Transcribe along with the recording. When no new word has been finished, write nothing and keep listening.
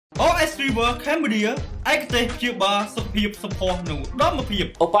OS-River Cambodia ឯកទេសព្យាបាលសុខភាពសម្ផស្សនិងឧត្តមភាព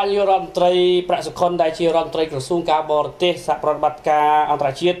ឧបនាយករដ្ឋមន្ត្រីប្រាក់សុខុនដែលជារដ្ឋមន្ត្រីក្រសួងការបរទេសសហប្រតិបត្តិការអន្តរ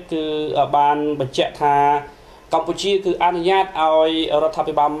ជាតិគឺបានបញ្ជាក់ថាកម្ពុជាគឺអនុញ្ញាតឲ្យរដ្ឋា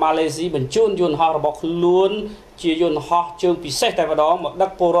ភិបាលម៉ាឡេស៊ីបញ្ជូនយន្តហោះរបស់ខ្លួនជាយន្តហោះជើងពិសេសតែម្ដងមកដឹ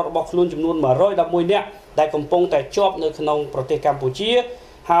កពលរដ្ឋរបស់ខ្លួនចំនួន111នាក់ដែលកំពុងតែជាប់នៅក្នុងប្រទេសកម្ពុជា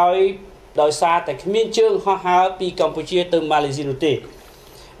ហើយដោយសារតែគ្មានជើងហោះហើរពីកម្ពុជាទៅម៉ាឡេស៊ីនោះទេ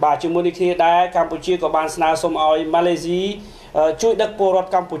បាទជាមួយនេះគ្នាដែរកម្ពុជាក៏បានស្នើសុំឲ្យម៉ាឡេស៊ីជួយដឹកពលរដ្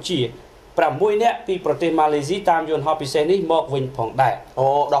ឋកម្ពុជា6នាក់ពីប្រទេសម៉ាឡេស៊ីតាមយន្តហោះពិសេសនេះមកវិញផងដែរអូ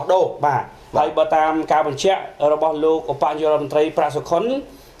ដោះដូរបាទហើយបើតាមការបញ្ជាក់របស់លោកឧបនាយករដ្ឋមន្ត្រីប្រាក់សុខុន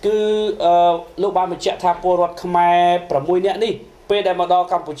គឺលោកបានបញ្ជាក់ថាពលរដ្ឋខ្មែរ6នាក់នេះពេលដែលមកដល់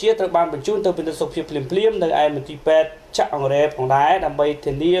កម្ពុជាត្រូវបានបញ្ជូនទៅពិនិត្យសុខភាពភ្លាមៗនៅឯមន្ទីរពេទ្យចាក់អង្រែផងដែរដើម្បី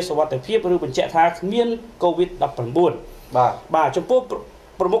ធានាសុវត្ថិភាពឬបញ្ជាក់ថាគ្មាន COVID-19 បាទចំពោះ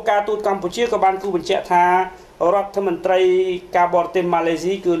ប្រមុខការទូតកម្ពុជាក៏បានគូបញ្ជាក់ថារដ្ឋមន្ត្រីការបរទេសម៉ាឡេ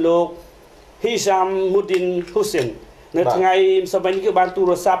ស៊ីគឺលោក Hishamuddin Hussein នៅថ្ងៃម្សិលមិញគឺបានទូ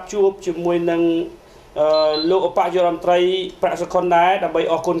រស័ព្ទជួបជាមួយនឹងលោកឧបនាយករដ្ឋមន្ត្រីប្រាក់សុខុនដែរដើម្បី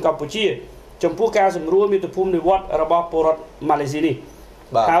អរគុណកម្ពុជាចំពោះការសម្រួលមាតុភូមិនិវត្តរបស់ពលរដ្ឋម៉ាឡេស៊ីនេះ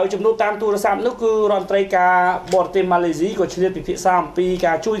ហើយជំនួបតាមទូរស័ព្ទនោះគឺរដ្ឋមន្ត្រីការបរទេសម៉ាឡេស៊ីក៏ឆ្លៀតពិភាក្សាអំពី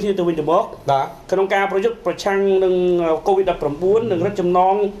ការជួយគ្នាទៅវិញទៅមកក្នុងការប្រយុទ្ធប្រឆាំងនឹង COVID-19 និងរឹតចំណ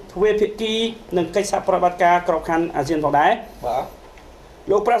ងទ្វេភាគីនិងកិច្ចសហប្រតិបត្តិការក្របខ័ណ្ឌអាស៊ានផងដែរ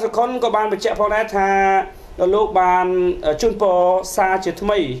លោកប្រាក់សុខុនក៏បានបញ្ជាក់ផងដែរថាលោកបានជូនពរសារជាថ្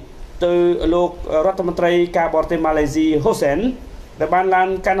មីទៅលោករដ្ឋមន្ត្រីការបរទេសម៉ាឡេស៊ីហ៊ូសែនដែលបានឡើង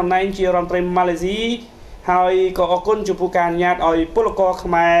កាន់តំណែងជារដ្ឋមន្ត្រីម៉ាឡេស៊ីហើយក៏អរគុណចំពោះការអនុញ្ញាតឲ្យពលករខ្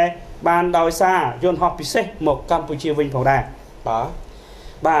មែរបានដោយសារយន្តហោះពិសេសមកកម្ពុជាវិញផងដែរ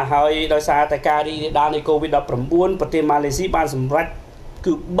បាទហើយដោយសារតែការរីករាលដាលនៃ COVID-19 ប្រទេសម៉ាឡេស៊ីបានសម្រេច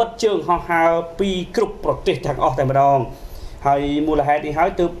គឺបិទជើងហោះហើរពីគ្រប់ប្រទេសទាំងអស់តែម្ដងហើយមូលហេតុនេះហើយ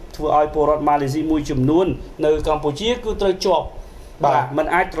ទើបធ្វើឲ្យពលរដ្ឋម៉ាឡេស៊ីមួយចំនួននៅកម្ពុជាគឺត្រូវជាប់បាទมัน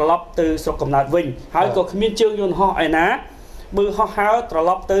អាចត្រឡប់ទៅស្រុកកំណើតវិញហើយក៏គ្មានជើងយន្តហោះឯណាបើហោះហើរត្រ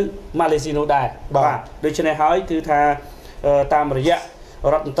ឡប់ទៅម៉ាឡេស៊ីនោះដែរបាទដូច្នេះហើយគឺថាតាមរយៈ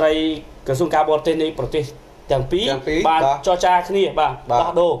រដ្ឋមន្ត្រីក្រសួងការបរទេសនៃប្រទេសទាំងពីរបានចរចាគ្នាបាទដោះ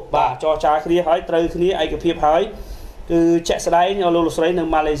ដូរបាទចរចាគ្នាហើយត្រូវគ្នាឯកភាពហើយគឺជាក់ស្ដែងលោកលោកស្រីនៅ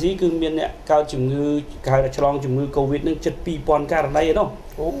ម៉ាឡេស៊ីគឺមានអ្នកកើតជំងឺគេហៅថាឆ្លងជំងឺ COVID នឹងជិត 2000 ករណីឯនោះ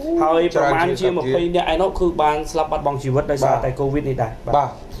ហើយប្រហែលជា20នាក់ឯនោះគឺបានស្លាប់បាត់បង់ជីវិតដោយសារតែ COVID នេះដែរ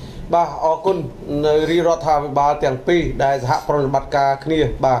បាទអរគុណនៅរាជរដ្ឋាភិបាលទាំងពីរដែលសហប្រតិបត្តិការគ្នា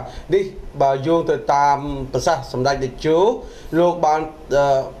បាទនេះបើយោងទៅតាមប្រសាសន៍សម្ដេចតេជោលោកបា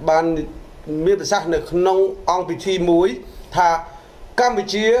នមានប្រសាសន៍នៅក្នុងអង្គពិធីមួយថាកម្ពុ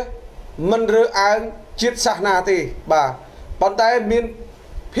ជាមិនរើសអើងជាតិសាសនាទេបាទប៉ុន្តែមាន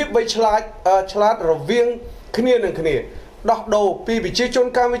ភាពវៃឆ្លាតរវាងគ្នានឹងគ្នាដោះដូរពីប្រជាជន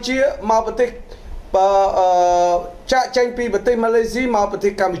កម្ពុជាមកប្រទេសចាក់ចេញពីប្រទេសម៉ាឡេស៊ីមកប្រទេ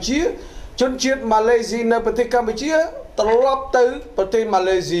សកម្ពុជាជនជាតិម៉ាឡេស៊ីនៅប្រទេសកម្ពុជាត្រឡប់ទៅប្រទេសម៉ា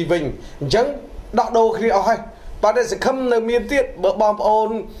ឡេស៊ីវិញអញ្ចឹងដោះដូរគ្នាអស់ហើយបាទសង្ឃឹមនៅមានទៀតបើបងប្អូន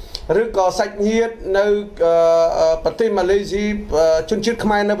ឬក៏សាច់ញាតិនៅប្រទេសម៉ាឡេស៊ីជនជាតិខ្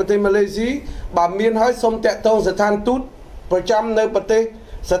មែរនៅប្រទេសម៉ាឡេស៊ីបើមានហើយសូមតាក់ទងស្ថានទូតប្រចាំនៅប្រទេស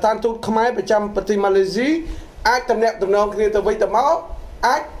ស្ថានទូតខ្មែរប្រចាំប្រទេសម៉ាឡេស៊ីអាចតំណាក់តំណងគ្នាទៅវិញទៅមក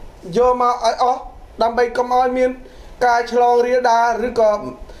អាចយកមកឲ្យអស់ដើម្បីកុំឲ្យមានការឆ្លងរាលដាលឬក៏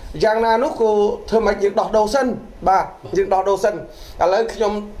យ៉ាងណានោះក៏ធ្វើមកយើងដោះដូរសិនបាទយើងដោះដូរសិនឥឡូវខ្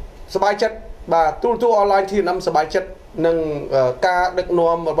ញុំសប្បាយចិត្តបាទទូអនឡាញ TNM សប្បាយចិត្តនឹងការដឹក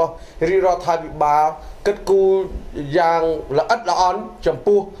នាំរបស់រាជរដ្ឋាភិបាលគិតគូរយ៉ាងល្អិតល្អន់ចំ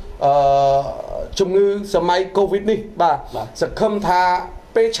ពោះជំងឺសម័យ COVID នេះបាទសង្ឃឹមថា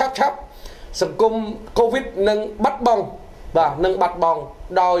ពេលឆាប់សង្គម COVID នឹងបាត់បង់បាទនឹងបាត់បង់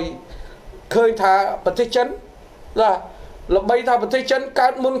ដោយឃើញថាប្រទេសចិនបាទល្បីថាប្រទេសចិនកើ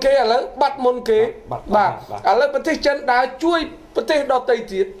តមុនគេឥឡូវបាត់មុនគេបាទឥឡូវប្រទេសចិនដើរជួយប្រទេសដទៃ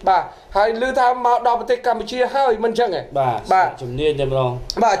ទៀតបាទហើយឮថាមកដល់ប្រទេសកម្ពុជាហើយមិនចឹងទេបាទជំនាញតែម្ដង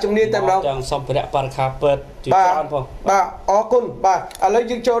បាទជំនាញតែម្ដងទាំងសម្ភារៈបរិក្ខារពេទ្យជាច្រើនផងបាទអរគុណបាទឥឡូវ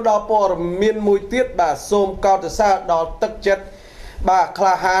យើងចូលដល់ព័ត៌មានមួយទៀតបាទសូមកោតសរដល់ទឹកចិត្តបាទក្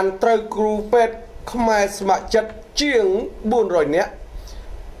លាហានត្រូវគ្រូពេទ្យខ្មែរស្ម័គ្រចិត្តជាង400នាក់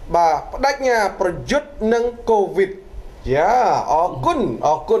បាទបដិញ្ញាប្រយុទ្ធនឹងកូវីដយ៉ាអរគុណ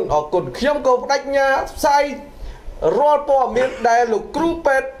ខ្ញុំក៏បដិញ្ញាផ្សាយរាល់ព័ត៌មានដែលលោកគ្រូ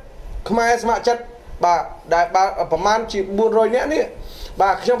ពេទ្យខ្មែរស្ម័គ្រចិត្តបាទដែលប្រមាណជា400នាក់នេះ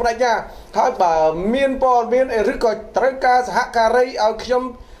បាទខ្ញុំបដិញ្ញាហើយបើមានព័ត៌មានឬក៏ត្រូវការសហការីឲ្យខ្ញុំ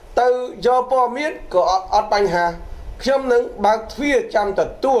ទៅយកព័ត៌មានក៏អត់បញ្ហា ខ្ញុំនឹងបើកទ្វារចាំទ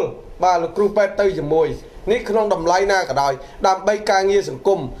ទួលបាទលោកគ្រូពេទ្យទៅជាមួយនេះក្នុងតម្លៃណាក៏ដោយដើម្បីការងារសង្គ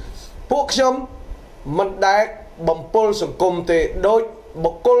មពួកខ្ញុំមិនដែលបំពុលសង្គមទេដោយ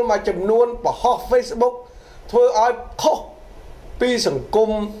បុគ្គលមួយចំនួនបង្ហោះ Facebook ធ្វើឲ្យខុសពីសង្គម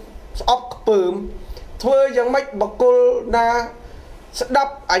ស្អប់ខ្ពើមធ្វើយ៉ាងម៉េចបុគ្គលណាស្ដា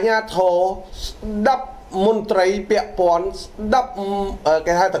ប់អាជ្ញាធរស្ដាប់មន្ត្រីពាក់ព័ន្ធស្ដាប់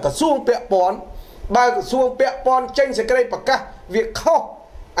គេហៅថាក្រសួងពាក់ព័ន្ធបើក្រសួងពាក់ព័ន្ធចេញសេចក្តីប្រកាសវាខុស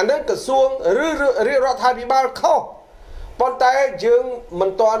អានេះក្រសួងឬរាជរដ្ឋាភិបាលខុសប៉ុន្តែយើងមិន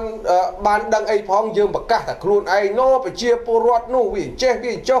ទាន់បានដឹងអីផងយើងប្រកាសថាខ្លួនឯងណូប្រជាពលរដ្ឋនោះវាចេះ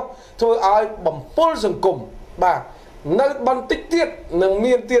វាចុះធ្វើឲ្យបំពុលសង្គមបាទនៅបន្តិចទៀតនឹង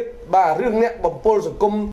មានទៀតបាទរឿងអ្នកបំពុលសង្គម